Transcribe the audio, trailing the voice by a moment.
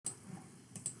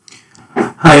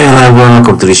Hi everyone,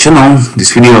 welcome to the channel.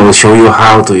 This video I will show you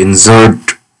how to insert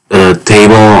a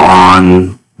table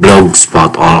on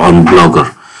Blogspot or on Blogger.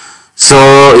 So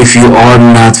if you are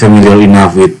not familiar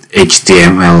enough with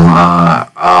HTML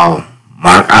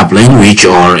markup language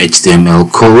or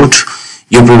HTML code,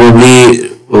 you're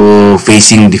probably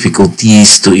facing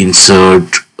difficulties to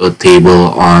insert a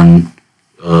table on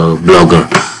Blogger.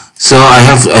 So I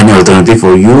have an alternative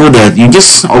for you, that you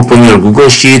just open your Google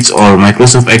Sheets or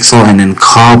Microsoft Excel and then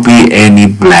copy any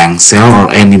blank cell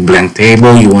or any blank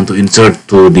table you want to insert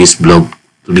to this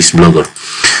Blogger.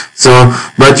 So,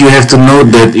 but you have to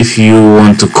note that if you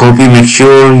want to copy, make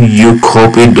sure you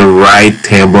copy the right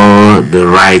table, the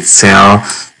right cell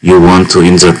you want to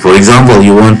insert. For example,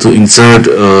 you want to insert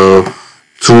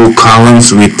 2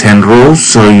 columns with 10 rows,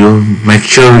 so you make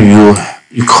sure you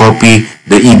copy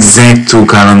the exact 2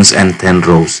 columns and 10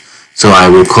 rows. So I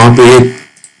will copy it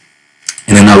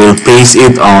and then I will paste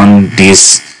it on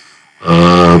this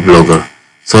Blogger.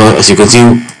 So as you can see,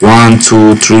 1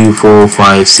 2 3 4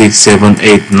 5 6 7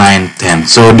 8 9 10.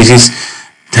 So this is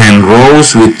 10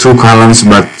 rows with 2 columns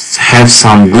but have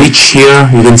some glitch here.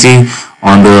 You can see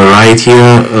on the right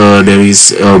here there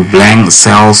is a blank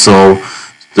cell, so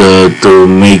to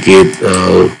make it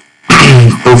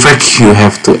perfect, you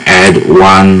have to add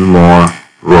 1 more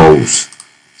rows.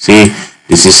 See,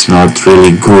 this is not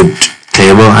really good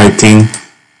table, I think,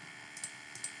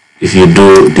 if you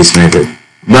do this method.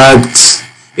 But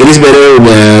it is better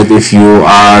that if you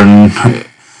are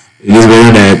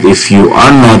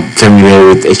not familiar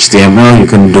with HTML, you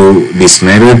can do this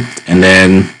method and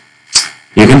then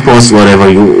you can post whatever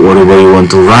you want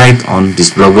to write on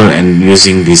this Blogger and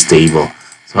using this table.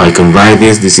 So I can write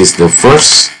this. This is the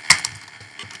first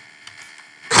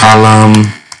column,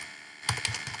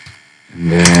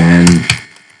 and then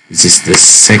this is the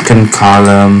second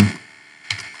column,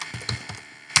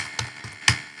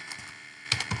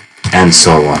 and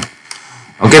so on.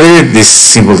 Okay, that's it. This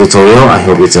simple tutorial. I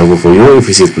hope it's helpful for you. If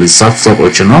you see, please subscribe our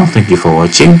channel. Thank you for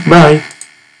watching. Bye.